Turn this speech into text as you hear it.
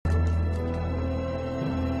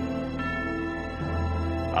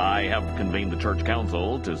I have convened the church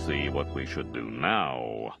council to see what we should do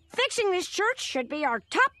now. Fixing this church should be our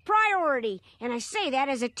top priority, and I say that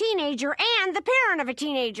as a teenager and the parent of a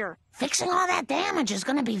teenager. Fixing all that damage is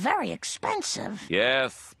going to be very expensive.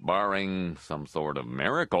 Yes, barring some sort of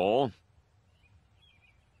miracle.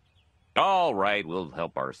 All right, we'll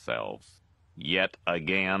help ourselves. Yet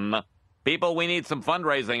again. People, we need some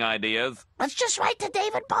fundraising ideas. Let's just write to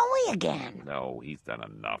David Bowie again. No, he's done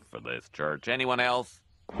enough for this church. Anyone else?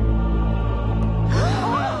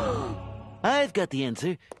 I've got the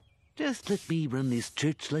answer. Just let me run this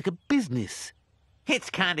church like a business. It's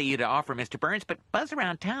kind of you to offer, Mr. Burns, but buzz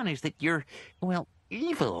around town is that you're, well,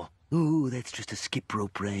 evil. Oh, that's just a skip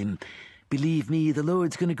rope rhyme. Believe me, the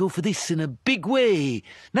Lord's gonna go for this in a big way.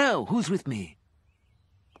 Now, who's with me?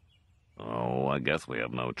 Oh, I guess we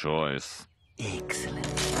have no choice. Excellent.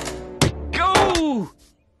 Go!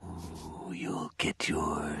 Oh, you'll get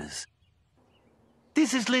yours.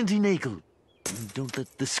 This is Lindsay Nagel. Don't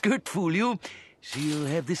let the skirt fool you. She'll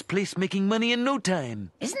have this place making money in no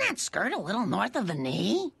time. Isn't that skirt a little north of the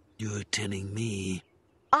knee? You're telling me.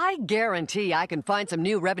 I guarantee I can find some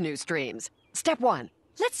new revenue streams. Step 1,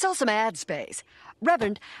 let's sell some ad space.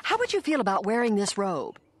 Reverend, how would you feel about wearing this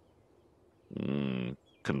robe?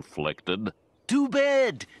 Conflicted. Too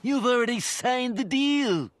bad. You've already signed the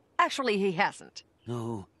deal. Actually, he hasn't.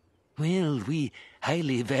 Oh, well, we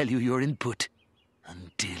highly value your input.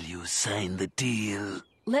 Until you sign the deal.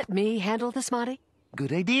 Let me handle this, Monty?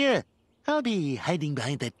 Good idea. I'll be hiding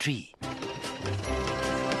behind that tree.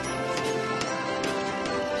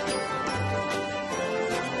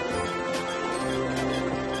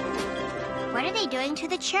 What are they doing to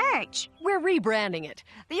the church? We're rebranding it.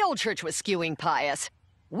 The old church was skewing pious.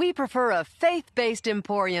 We prefer a faith-based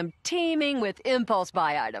emporium teeming with impulse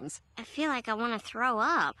buy items. I feel like I want to throw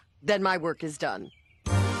up. Then my work is done.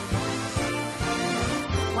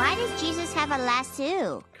 Why does Jesus have a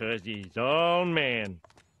lasso? 'Cause he's all man.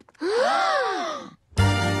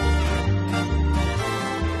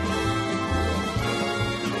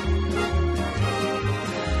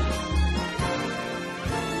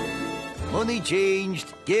 Money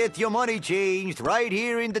changed. Get your money changed right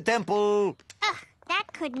here in the temple. Ugh, that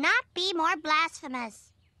could not be more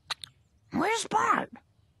blasphemous. Where's Bart?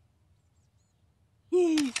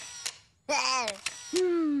 Do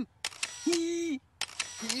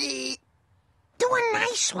a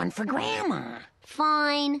nice one for Grandma.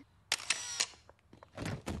 Fine.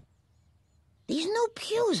 These new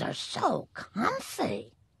pews are so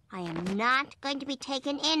comfy. I am not going to be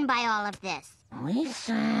taken in by all of this.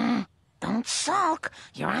 Lisa, don't sulk.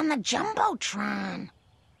 You're on the Jumbotron.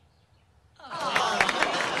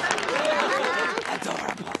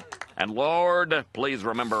 Adorable. And Lord, please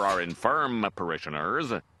remember our infirm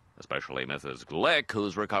parishioners, especially Mrs. Glick,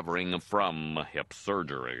 who's recovering from hip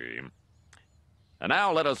surgery. And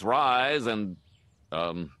now let us rise and,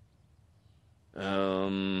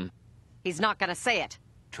 He's not gonna say it.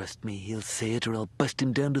 Trust me, he'll say it or I'll bust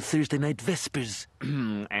him down to Thursday night vespers.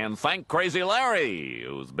 and thank Crazy Larry,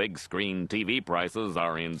 whose big screen TV prices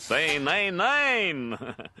are insane.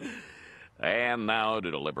 And now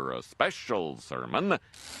to deliver a special sermon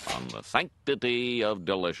on the sanctity of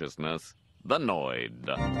deliciousness, the Noid.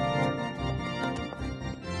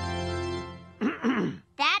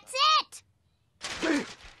 That's it!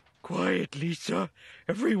 Quiet, Lisa.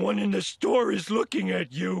 Everyone in the store is looking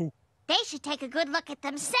at you. They should take a good look at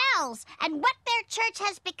themselves and what their church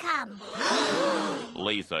has become.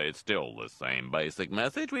 Lisa, it's still the same basic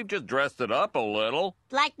message. We've just dressed it up a little.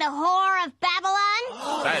 Like the whore of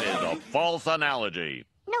Babylon? That is a false analogy.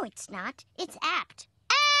 No, it's not. It's apt.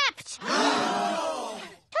 Apt!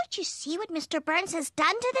 Don't you see what Mr. Burns has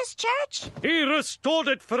done to this church? He restored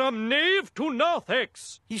it from nave to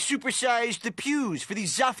narthex. He supersized the pews for the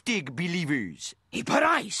Zoftig believers. He put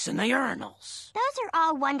ice in the urinals. Those are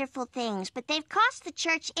all wonderful things, but they've cost the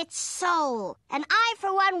church its soul. And I,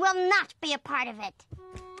 for one, will not be a part of it.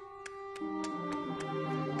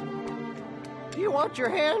 Do you want your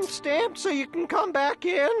hand stamped so you can come back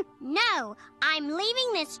in? No, I'm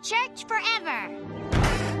leaving this church forever.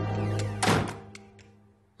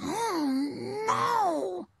 Oh,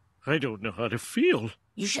 no. I don't know how to feel.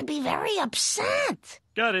 You should be very upset.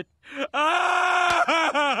 Got it. Ah!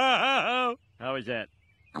 How is that?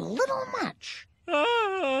 A little much.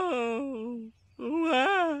 Oh.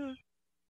 Ah.